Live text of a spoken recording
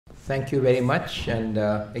Thank you very much, and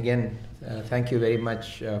again, thank you very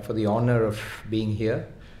much for the honor of being here,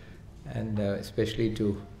 and especially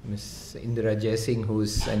to Ms. Indira Jaising, who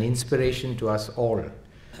is an inspiration to us all,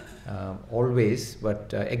 always,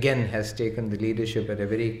 but again has taken the leadership at a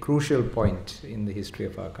very crucial point in the history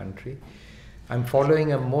of our country. I'm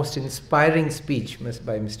following a most inspiring speech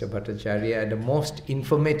by Mr. Bhattacharya and a most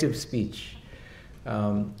informative speech by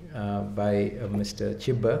Mr.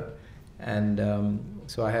 Chibba, and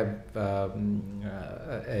so I have a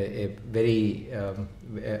very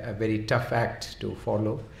tough act to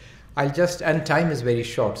follow. And time is very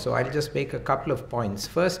short, so I'll just make a couple of points.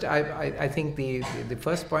 First, I think the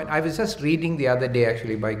first point, I was just reading the other day,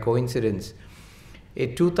 actually by coincidence, a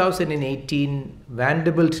 2018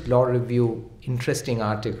 Vanderbilt Law Review interesting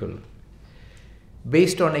article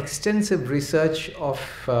based on extensive research of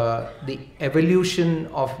the evolution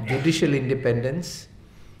of judicial independence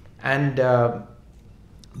and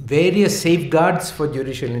various safeguards for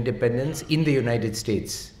judicial independence in the United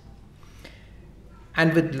States.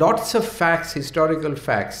 And with lots of facts, historical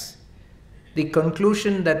facts, the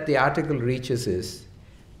conclusion that the article reaches is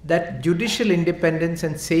that judicial independence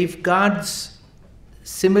and safeguards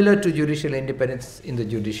similar to judicial independence in the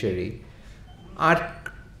judiciary are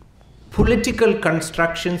political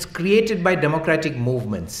constructions created by democratic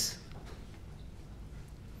movements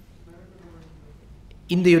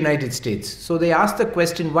in the United States. So they asked the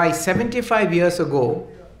question why 75 years ago,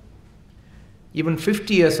 even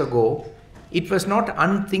 50 years ago, it was not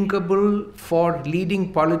unthinkable for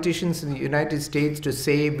leading politicians in the United States to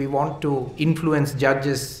say, we want to influence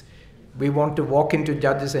judges, we want to walk into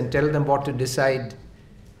judges and tell them what to decide,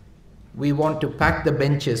 we want to pack the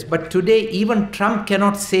benches. But today, even Trump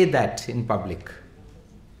cannot say that in public.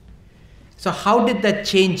 So how did that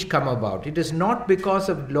change come about? It is not because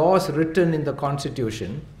of laws written in the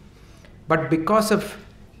Constitution, but because of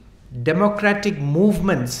democratic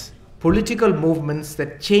movements, political movements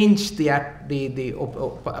that changed the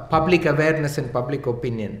public awareness and public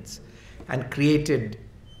opinions and created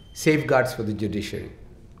safeguards for the judiciary.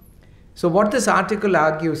 So what this article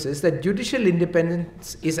argues is that judicial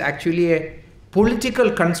independence is actually a political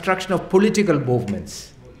construction of political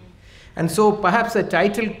movements. And so perhaps the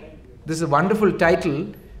title, this is a wonderful title,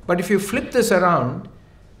 but if you flip this around,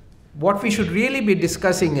 what we should really be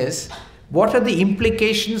discussing is what are the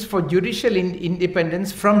implications for judicial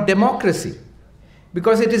independence from democracy?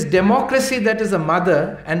 Because it is democracy that is the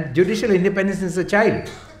mother and judicial independence is the child.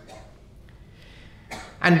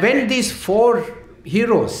 And when these four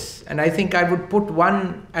heroes, and I think I would put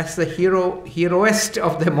one as the heroest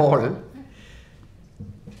of them all,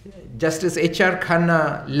 Justice H.R.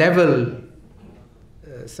 Khanna level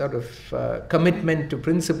sort of commitment to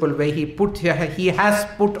principle where he has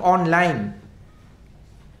put online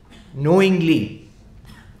knowingly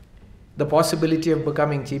the possibility of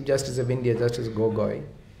becoming Chief Justice of India, Justice Gogoi.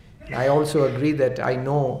 I also agree that I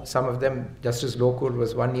know some of them. Justice Lokur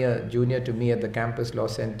was 1 year junior to me at the Campus Law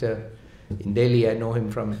Center in Delhi. I know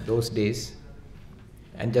him from those days.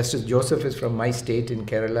 And Justice Joseph is from my state in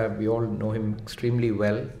Kerala. We all know him extremely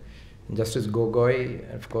well. And Justice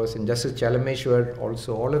Gogoi, of course, and Justice Chalameshwar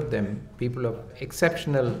also, all of them, people of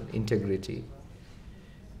exceptional integrity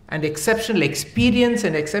and exceptional experience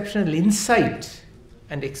and exceptional insight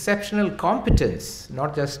and exceptional competence,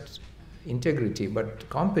 not just integrity, but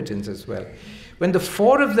competence as well. When the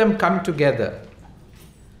four of them come together,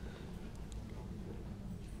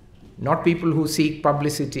 not people who seek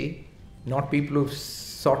publicity, not people who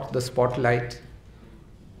sought the spotlight,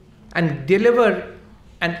 and deliver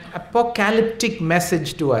an apocalyptic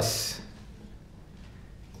message to us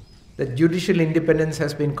that judicial independence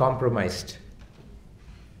has been compromised,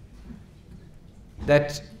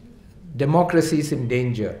 that democracy is in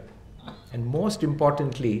danger, and most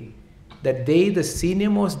importantly, that they, the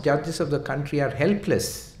senior-most judges of the country, are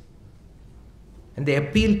helpless. And they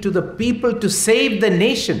appeal to the people to save the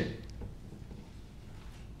nation.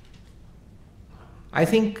 I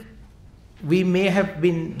think we may have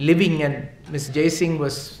been living, and Ms. Jaising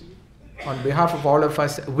was, on behalf of all of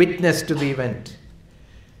us, a witness to the event,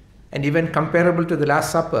 and even comparable to the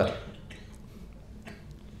Last Supper.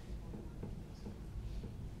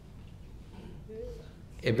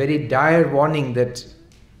 A very dire warning that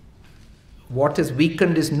what is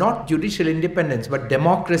weakened is not judicial independence, but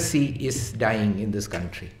democracy is dying in this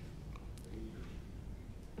country.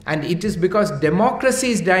 And it is because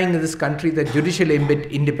democracy is dying in this country that judicial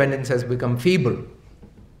independence has become feeble,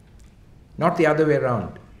 not the other way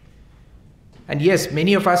around. And yes,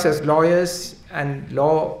 many of us as lawyers and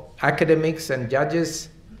law academics and judges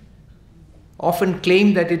often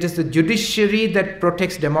claim that it is the judiciary that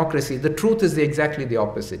protects democracy. The truth is exactly the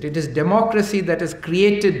opposite. It is democracy that has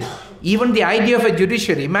created even the idea of a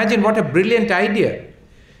judiciary. Imagine what a brilliant idea,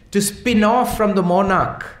 to spin off from the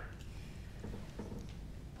monarch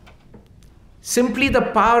simply the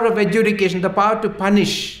power of adjudication, the power to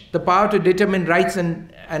punish, the power to determine rights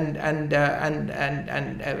and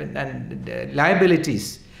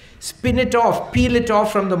liabilities. Spin it off, peel it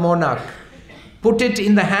off from the monarch, put it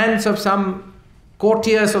in the hands of some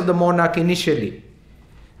courtiers of the monarch initially,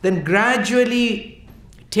 then gradually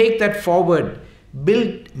take that forward,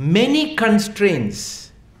 build many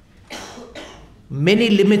constraints,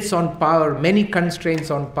 many limits on power, many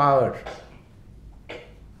constraints on power,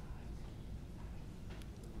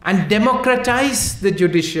 and democratize the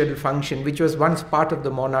judicial function, which was once part of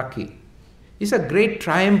the monarchy. It's a great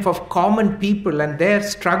triumph of common people and their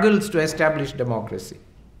struggles to establish democracy.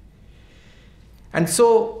 And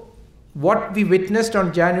so, what we witnessed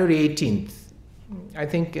on January 18th, I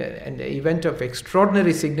think an event of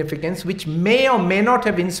extraordinary significance, which may or may not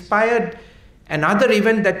have inspired another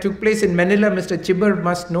event that took place in Manila. Mr. Chibber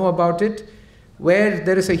must know about it, where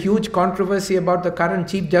there is a huge controversy about the current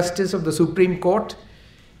Chief Justice of the Supreme Court.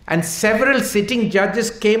 And several sitting judges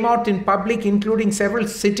came out in public, including several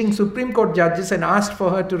sitting Supreme Court judges, and asked for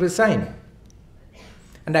her to resign.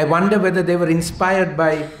 And I wonder whether they were inspired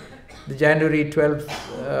by the January 12th,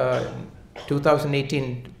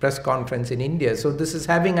 2018 press conference in India. So this is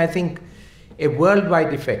having, I think, a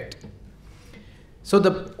worldwide effect. So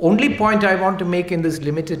the only point I want to make in this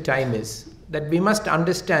limited time is that we must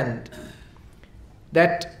understand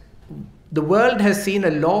that the world has seen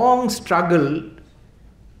a long struggle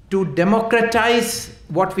to democratize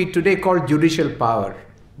what we today call judicial power,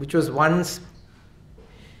 which was once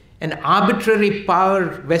an arbitrary power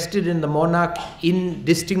vested in the monarch,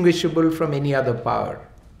 indistinguishable from any other power.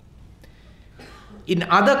 In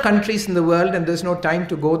other countries in the world, and there's no time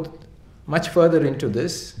to go much further into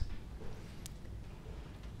this,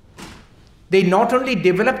 they not only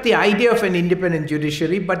developed the idea of an independent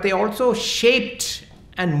judiciary, but they also shaped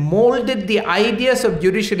and molded the ideas of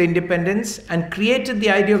judicial independence and created the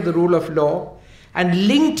idea of the rule of law and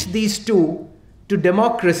linked these two to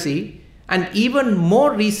democracy. And even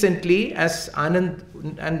more recently, as Anand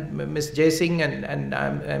and Ms. Jaising and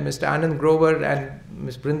Mr. Anand Grover and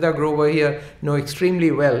Ms. Brinda Grover here know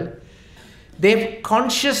extremely well, they've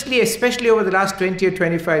consciously, especially over the last 20 or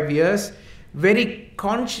 25 years, very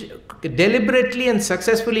deliberately and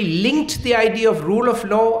successfully linked the idea of rule of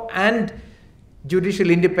law and judicial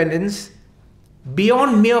independence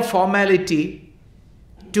beyond mere formality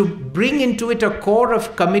to bring into it a core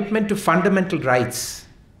of commitment to fundamental rights.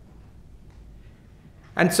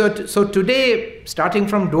 And so today, starting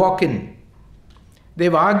from Dworkin,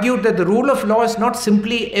 they've argued that the rule of law is not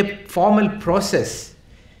simply a formal process.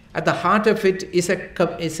 At the heart of it is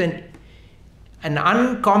an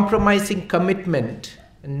uncompromising commitment,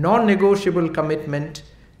 a non-negotiable commitment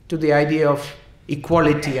to the idea of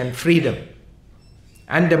equality and freedom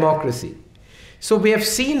and democracy. So we have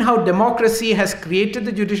seen how democracy has created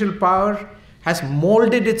the judicial power, has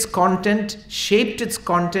molded its content, shaped its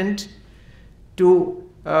content to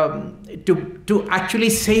actually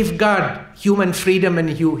safeguard human freedom and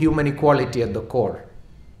human equality at the core.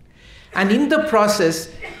 And in the process,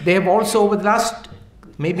 they have also, over the last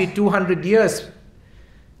maybe 200 years,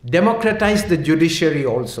 democratized the judiciary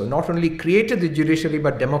also. Not only created the judiciary,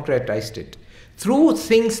 but democratized it through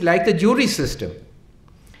things like the jury system.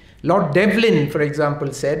 Lord Devlin, for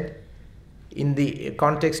example, said, in the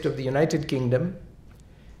context of the United Kingdom,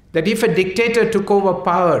 that if a dictator took over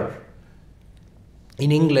power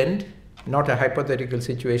in England, not a hypothetical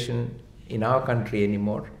situation in our country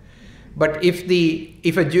anymore, but if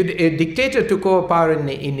a dictator took over power in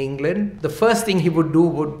England, the first thing he would do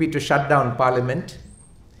would be to shut down Parliament.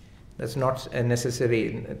 That's not a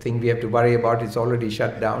necessary thing we have to worry about. It's already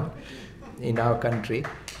shut down in our country.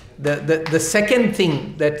 The second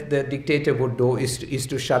thing that the dictator would do is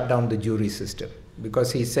to shut down the jury system,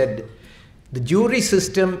 because he said the jury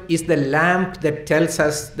system is the lamp that tells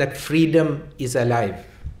us that freedom is alive,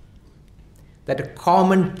 that a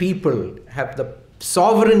common people have the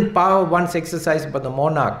sovereign power once exercised by the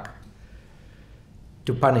monarch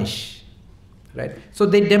to punish. Right? So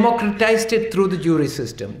they democratized it through the jury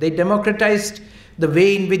system. They democratized the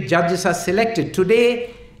way in which judges are selected.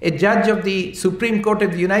 Today, a judge of the Supreme Court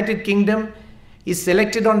of the United Kingdom is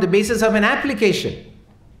selected on the basis of an application.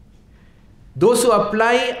 Those who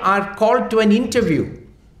apply are called to an interview.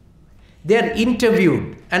 They are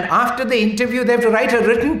interviewed, and after the interview, they have to write a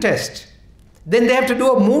written test. Then they have to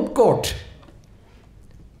do a moot court.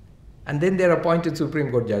 And then they are appointed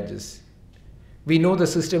Supreme Court judges. we know the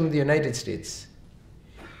system in the United States.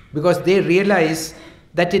 Because they realize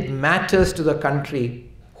that it matters to the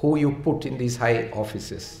country who you put in these high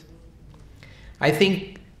offices. I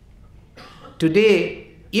think today,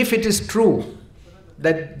 if it is true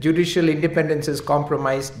that judicial independence is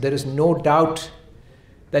compromised, there is no doubt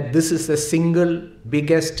that this is the single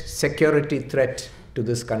biggest security threat to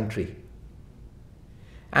this country.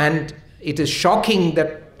 And it is shocking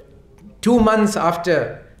that 2 months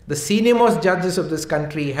after the senior-most judges of this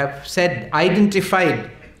country have identified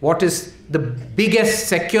what is the biggest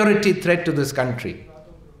security threat to this country,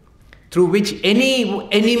 through which any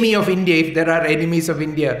enemy of India, if there are enemies of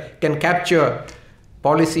India, can capture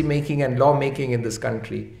policy making and law making in this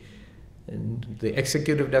country. And the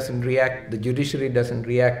executive doesn't react, the judiciary doesn't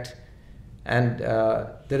react, and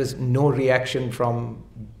there is no reaction from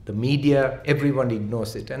the media. Everyone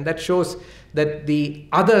ignores it. And that shows that the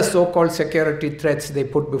other so-called security threats they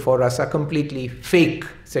put before us are completely fake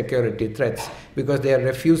security threats, because they are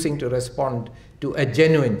refusing to respond to a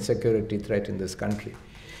genuine security threat in this country.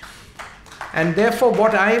 And therefore,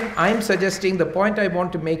 what I'm suggesting, the point I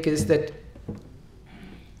want to make is that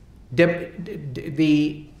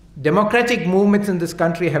the democratic movements in this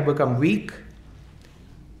country have become weak.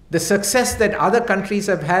 The success that other countries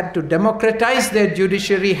have had to democratize their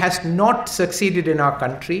judiciary has not succeeded in our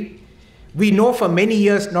country. We know for many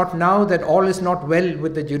years, not now, that all is not well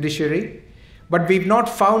with the judiciary, but we've not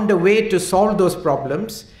found a way to solve those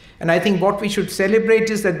problems. And I think what we should celebrate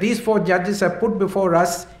is that these 4 judges have put before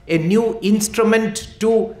us a new instrument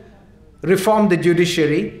to reform the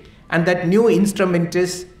judiciary, and that new instrument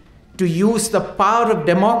is to use the power of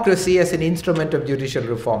democracy as an instrument of judicial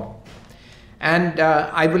reform. And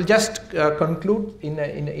I will just conclude in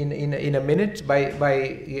a minute by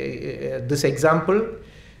this example,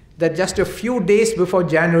 that just a few days before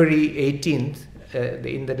January 18th,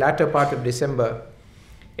 in the latter part of December,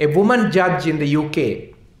 a woman judge in the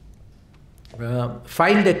UK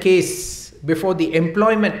filed a case before the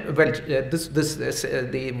employment. Well,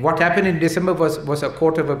 what happened in December was a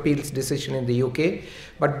Court of Appeals decision in the UK,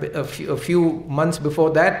 but a few months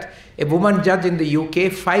before that, a woman judge in the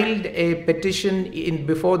UK filed a petition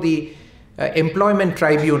before the Employment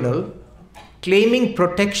Tribunal, claiming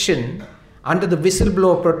protection under the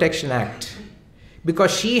Whistleblower Protection Act,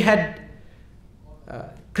 because she had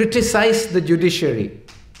criticized the judiciary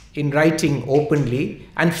in writing openly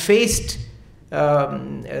and faced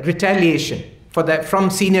retaliation for that from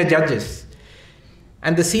senior judges.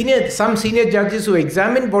 And some senior judges who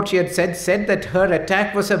examined what she had said that her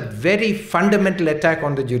attack was a very fundamental attack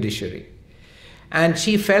on the judiciary. And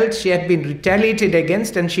she felt she had been retaliated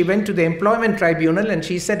against, and she went to the Employment Tribunal and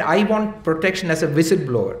she said, I want protection as a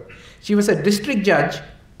whistleblower. She was a district judge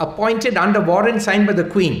appointed under warrant signed by the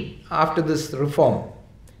Queen after this reform.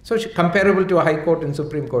 So comparable to a High Court and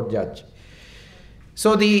Supreme Court judge.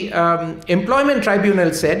 So the Employment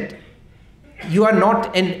Tribunal said, you are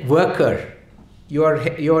not a worker. You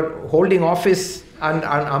are holding office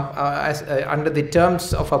under the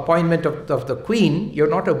terms of appointment of the Queen. You're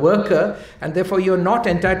not a worker, and therefore you're not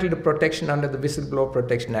entitled to protection under the Whistleblower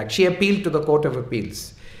Protection Act. She appealed to the Court of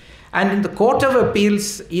Appeals. And in the Court of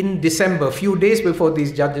Appeals in December, a few days before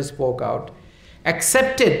these judges spoke out,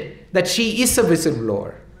 accepted that she is a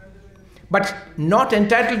whistleblower, but not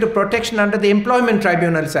entitled to protection under the Employment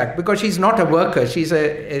Tribunals Act, because she's not a worker. She's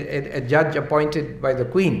a judge appointed by the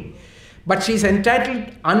Queen. But she's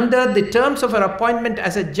entitled, under the terms of her appointment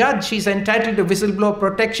as a judge, she's entitled to whistleblower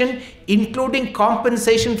protection, including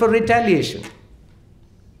compensation for retaliation.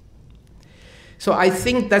 So I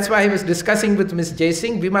think that's why I was discussing with Ms.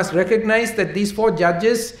 Jaising. We must recognize that these 4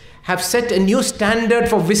 judges have set a new standard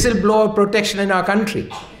for whistleblower protection in our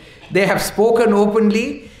country. They have spoken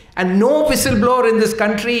openly, and no whistleblower in this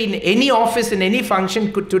country, in any office, in any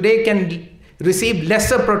function, today can receive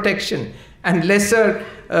lesser protection and lesser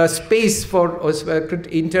space for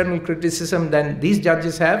internal criticism than these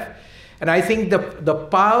judges have. And I think the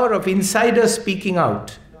power of insiders speaking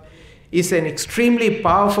out is an extremely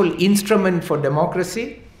powerful instrument for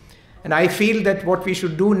democracy. And I feel that what we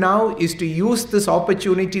should do now is to use this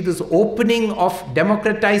opportunity, this opening of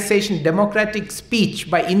democratization, democratic speech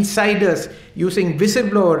by insiders using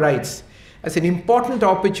whistleblower rights, as an important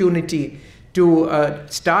opportunity to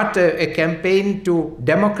start a campaign to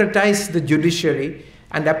democratize the judiciary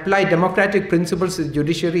and apply democratic principles to the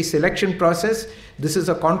judiciary selection process. This is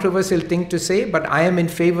a controversial thing to say, but I am in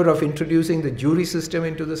favor of introducing the jury system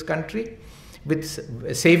into this country with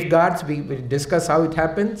safeguards. We will discuss how it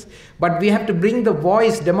happens, but we have to bring the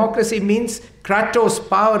voice. Democracy means Kratos,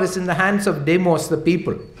 power is in the hands of demos, the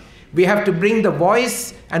people. We have to bring the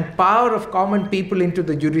voice and power of common people into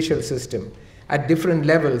the judicial system. at different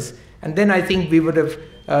levels. And then I think we would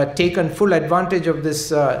have taken full advantage of this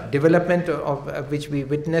development of which we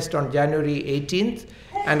witnessed on January 18th.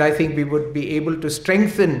 And I think we would be able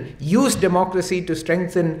to use democracy to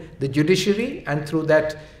strengthen the judiciary, and through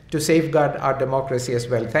that to safeguard our democracy as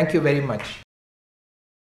well. Thank you very much.